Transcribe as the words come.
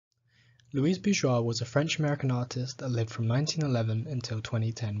Louise Bourgeois was a French-American artist that lived from 1911 until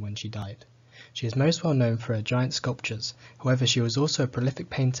 2010 when she died. She is most well known for her giant sculptures, however she was also a prolific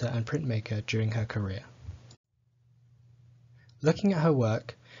painter and printmaker during her career. Looking at her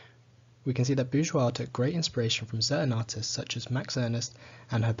work, we can see that Bourgeois took great inspiration from certain artists such as Max Ernst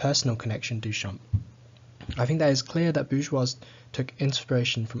and her personal connection Duchamp. I think that it is clear that Bourgeois took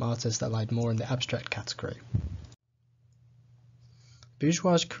inspiration from artists that lied more in the abstract category.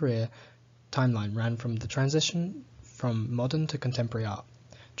 Bourgeois' career timeline ran from the transition from modern to contemporary art.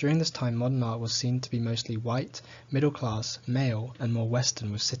 During this time, modern art was seen to be mostly white, middle-class, male, and more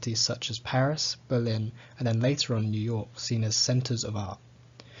Western, with cities such as Paris, Berlin, and then later on New York seen as centers of art.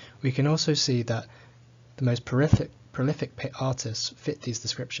 We can also see that the most prolific artists fit these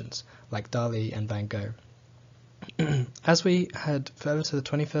descriptions, like Dali and Van Gogh. As we head further to the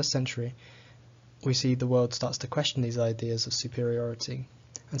 21st century, we see the world starts to question these ideas of superiority,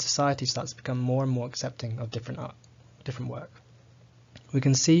 and society starts to become more and more accepting of different work. We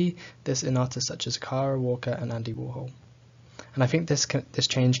can see this in artists such as Kara Walker and Andy Warhol, and I think this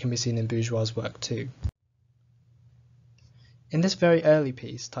change can be seen in Bourgeois' work too. In this very early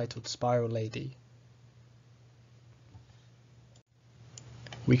piece, titled Spiral Lady,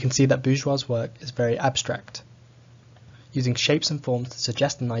 we can see that Bourgeois' work is very abstract, using shapes and forms to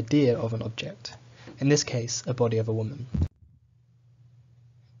suggest an idea of an object, in this case, a body of a woman.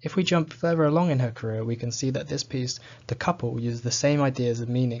 If we jump further along in her career, we can see that this piece, the couple, uses the same ideas and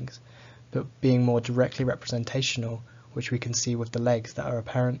meanings, but being more directly representational, which we can see with the legs that are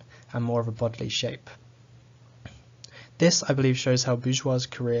apparent and more of a bodily shape. This, I believe, shows how Bourgeois'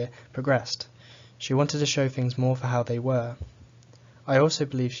 career progressed. She wanted to show things more for how they were. I also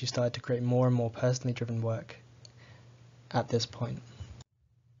believe she started to create more and more personally driven work at this point.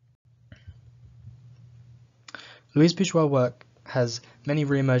 Louise Bourgeois' work has many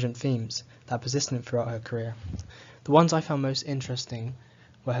re-emergent themes that are persistent throughout her career. The ones I found most interesting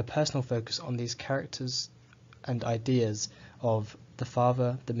were her personal focus on these characters and ideas of the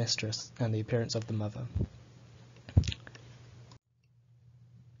father, the mistress, and the appearance of the mother.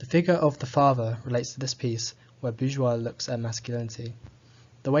 The figure of the father relates to this piece where Bourgeois looks at masculinity.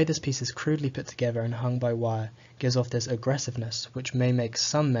 The way this piece is crudely put together and hung by wire gives off this aggressiveness which may make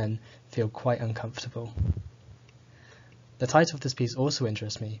some men feel quite uncomfortable. The title of this piece also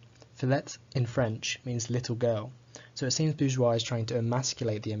interests me. Fillette in French means little girl, so it seems Bourgeois is trying to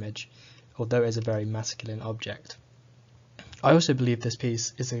emasculate the image, although it is a very masculine object. I also believe this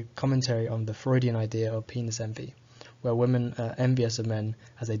piece is a commentary on the Freudian idea of penis envy, where women are envious of men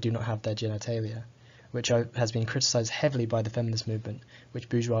as they do not have their genitalia, which has been criticised heavily by the feminist movement, which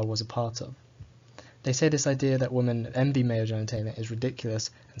Bourgeois was a part of. They say this idea that women envy male genitalia is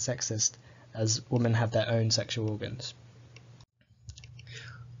ridiculous and sexist, as women have their own sexual organs.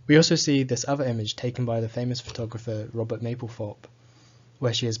 We also see this other image taken by the famous photographer Robert Mapplethorpe,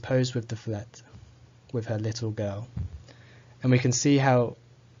 where she is posed with the fillette, with her little girl. And we can see how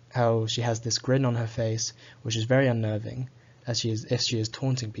she has this grin on her face, which is very unnerving, as she is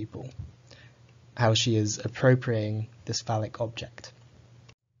taunting people, how she is appropriating this phallic object.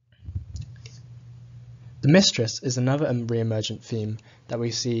 The mistress is another re-emergent theme that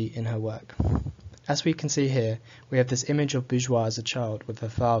we see in her work. As we can see here, we have this image of Bourgeois as a child with her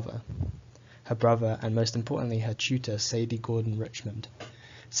father, her brother, and most importantly her tutor, Sadie Gordon Richmond.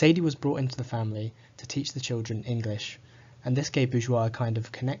 Sadie was brought into the family to teach the children English, and this gave Bourgeois a kind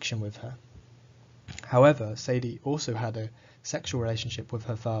of connection with her. However, Sadie also had a sexual relationship with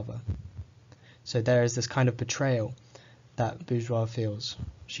her father. So there is this kind of betrayal that Bourgeois feels.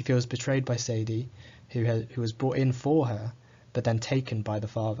 She feels betrayed by Sadie, who was brought in for her, but then taken by the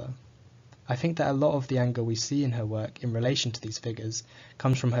father. I think that a lot of the anger we see in her work in relation to these figures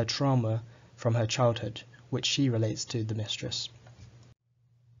comes from her trauma from her childhood, which she relates to the mistress.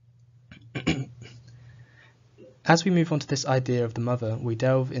 As we move on to this idea of the mother, we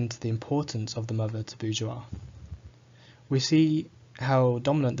delve into the importance of the mother to Bourgeois. We see how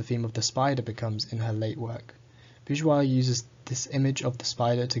dominant the theme of the spider becomes in her late work. Bourgeois uses this image of the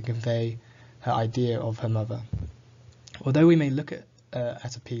spider to convey her idea of her mother. Although we may look at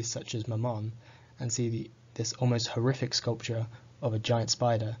a piece such as Maman and see this almost horrific sculpture of a giant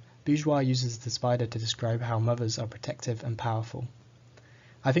spider, Bourgeois uses the spider to describe how mothers are protective and powerful.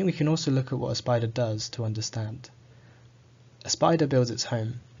 I think we can also look at what a spider does to understand. A spider builds its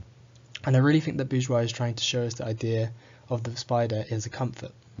home, and I really think that Bourgeois is trying to show us the idea of the spider is a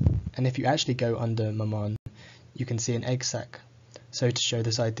comfort. And if you actually go under Maman, you can see an egg sac, so to show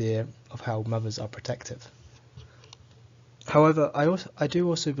this idea of how mothers are protective. However, I do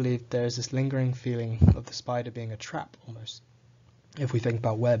also believe there is this lingering feeling of the spider being a trap almost. if we think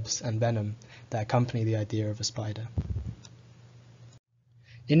about webs and venom that accompany the idea of a spider.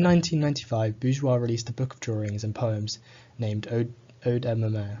 In 1995, Bourgeois released a book of drawings and poems named Ode à ma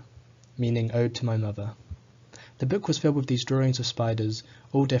mère, meaning Ode to my mother. The book was filled with these drawings of spiders,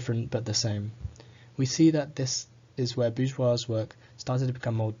 all different but the same. We see that this is where Bourgeois' work started to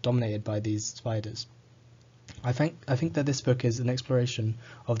become more dominated by these spiders. I think that this book is an exploration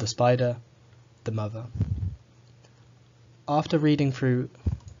of the spider, the mother. After reading through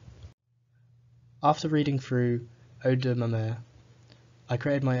Ode de ma mère, I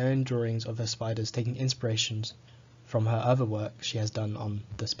created my own drawings of her spiders, taking inspirations from her other work she has done on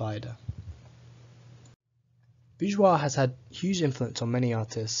the spider. Bourgeois has had huge influence on many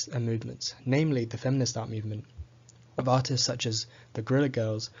artists and movements, namely the feminist art movement, of artists such as the Guerrilla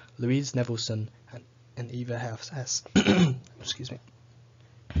Girls, Louise and Eva Hess. Excuse me.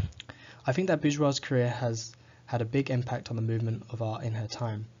 I think that Bourgeois' career has had a big impact on the movement of art in her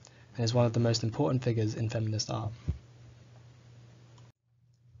time, and is one of the most important figures in feminist art.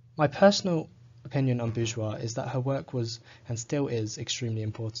 My personal opinion on Bourgeois is that her work was, and still is, extremely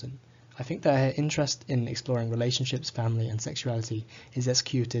important. I think that her interest in exploring relationships, family, and sexuality is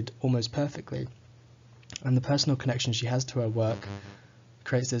executed almost perfectly, and the personal connection she has to her work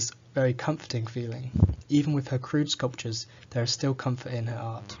creates this very comforting feeling. Even with her crude sculptures, there is still comfort in her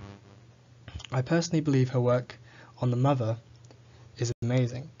art. I personally believe her work on the mother is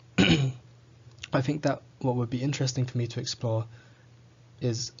amazing. I think that what would be interesting for me to explore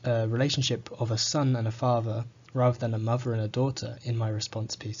is a relationship of a son and a father rather than a mother and a daughter in my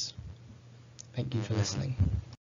response piece. Thank you for listening.